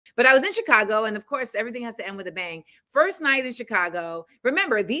But I was in Chicago, and of course, everything has to end with a bang. First night in Chicago.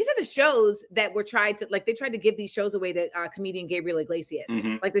 Remember, these are the shows that were tried to give these shows away to comedian Gabriel Iglesias.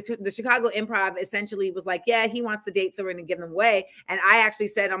 Like the Chicago Improv essentially was like, yeah, he wants the dates, so we're going to give them away. And I actually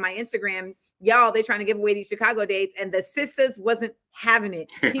said on my Instagram, y'all, they're trying to give away these Chicago dates, and the sisters wasn't having it.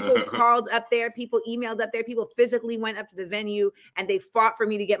 People called up there, people emailed up there, people physically went up to the venue, and they fought for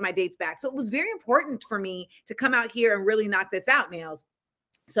me to get my dates back. So it was very important for me to come out here and really knock this out, Nailz.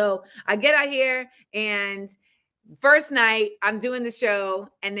 So I get out here, and first night I'm doing the show,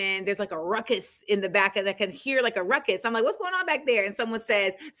 and then there's like a ruckus in the back, and I can hear like a ruckus. I'm like, what's going on back there? And someone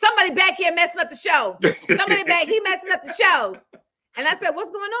says, somebody back here messing up the show. Somebody back here messing up the show. And I said,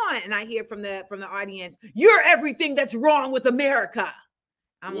 what's going on? And I hear from the audience, you're everything that's wrong with America.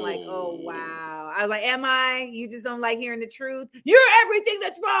 I'm like, oh, wow. I was like, am I? You just don't like hearing the truth? You're everything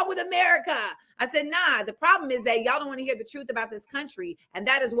that's wrong with America. I said, nah, the problem is that y'all don't want to hear the truth about this country. And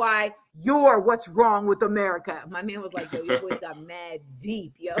that is why you're what's wrong with America. My man was like, yo, your voice got mad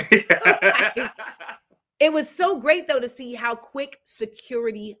deep, yo. It was so great, though, to see how quick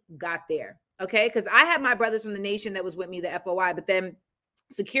security got there. Okay, because I had my brothers from the nation that was with me, the FOI, but then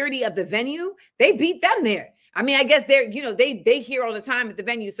security of the venue, they beat them there. I mean, I guess they're, they hear all the time at the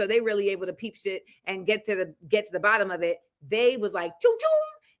venue, so they really able to peep shit and get to the bottom of it. They was like, choo choo.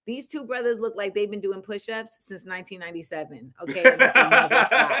 These two brothers look like they've been doing push-ups since 1997. Okay,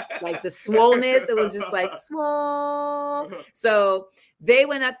 like the swollenness, it was just like swole. So they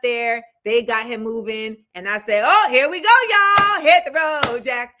went up there, they got him moving, and I said, "Oh, here we go, y'all! Hit the road,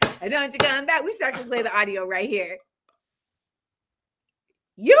 Jack, and don't you come back." We should actually play the audio right here.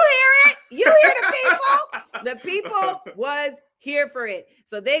 You hear it? You hear the people? The people was here for it.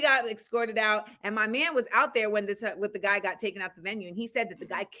 So they got escorted out, and my man was out there when the guy got taken out the venue, and he said that the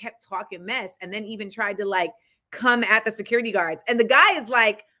guy kept talking mess, and then even tried to like come at the security guards, and the guy is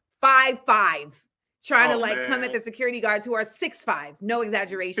like 5'5", trying to come at the security guards who are 6'5", no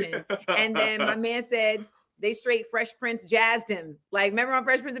exaggeration. And then my man said they straight Fresh Prince jazzed him. Like, remember on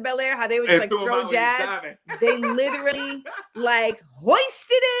Fresh Prince of Bel-Air, how they would just like throw jazz? They literally like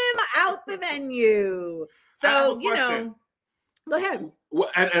hoisted him out the venue. So, go ahead. Well,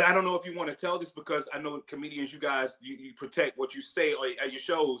 and I don't know if you want to tell this, because I know comedians, you guys, you protect what you say at your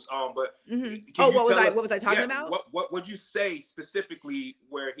shows. But what was I talking about? What would you say specifically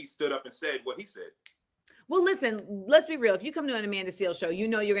where he stood up and said what he said? Well, listen, let's be real. If you come to an Amanda Seales show, you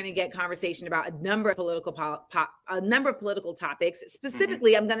know you're going to get conversation about a number of political topics.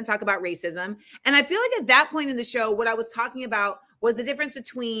 Specifically, I'm going to talk about racism. And I feel like at that point in the show, what I was talking about was the difference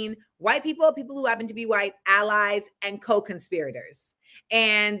between white people who happen to be white, allies, and co-conspirators.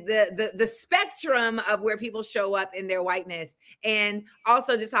 And the spectrum of where people show up in their whiteness. And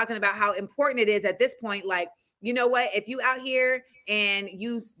also just talking about how important it is at this point, like, you know what, if you out here and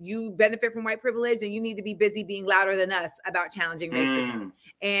you benefit from white privilege, then you need to be busy being louder than us about challenging racism.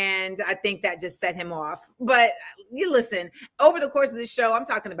 And I think that just set him off. But you listen, over the course of this show, I'm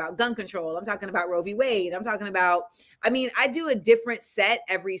talking about gun control. I'm talking about Roe v. Wade. I'm talking about, I do a different set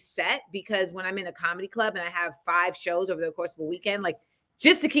every set, because when I'm in a comedy club and I have 5 shows over the course of a weekend, like,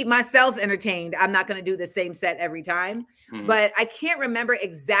 just to keep myself entertained, I'm not going to do the same set every time. But I can't remember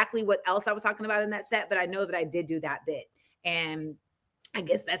exactly what else I was talking about in that set, but I know that I did do that bit. And I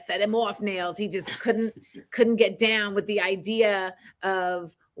guess that set him off, Nailz. He just couldn't get down with the idea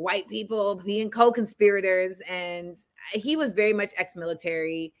of white people being co-conspirators. And he was very much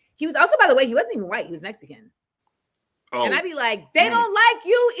ex-military. He was also, by the way, he wasn't even white. He was Mexican. And I'd be like, they don't like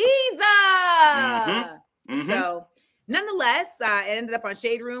you either. So nonetheless, I ended up on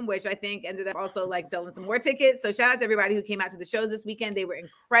Shade Room, which I think ended up also like selling some more tickets. So shout out to everybody who came out to the shows this weekend. They were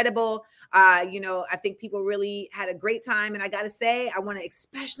incredible. I think people really had a great time. And I got to say, I want to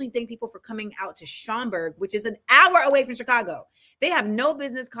especially thank people for coming out to Schaumburg, which is an hour away from Chicago. They have no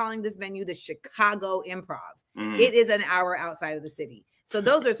business calling this venue the Chicago Improv. It is an hour outside of the city. So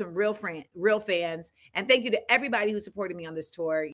those are some real fans. And thank you to everybody who supported me on this tour.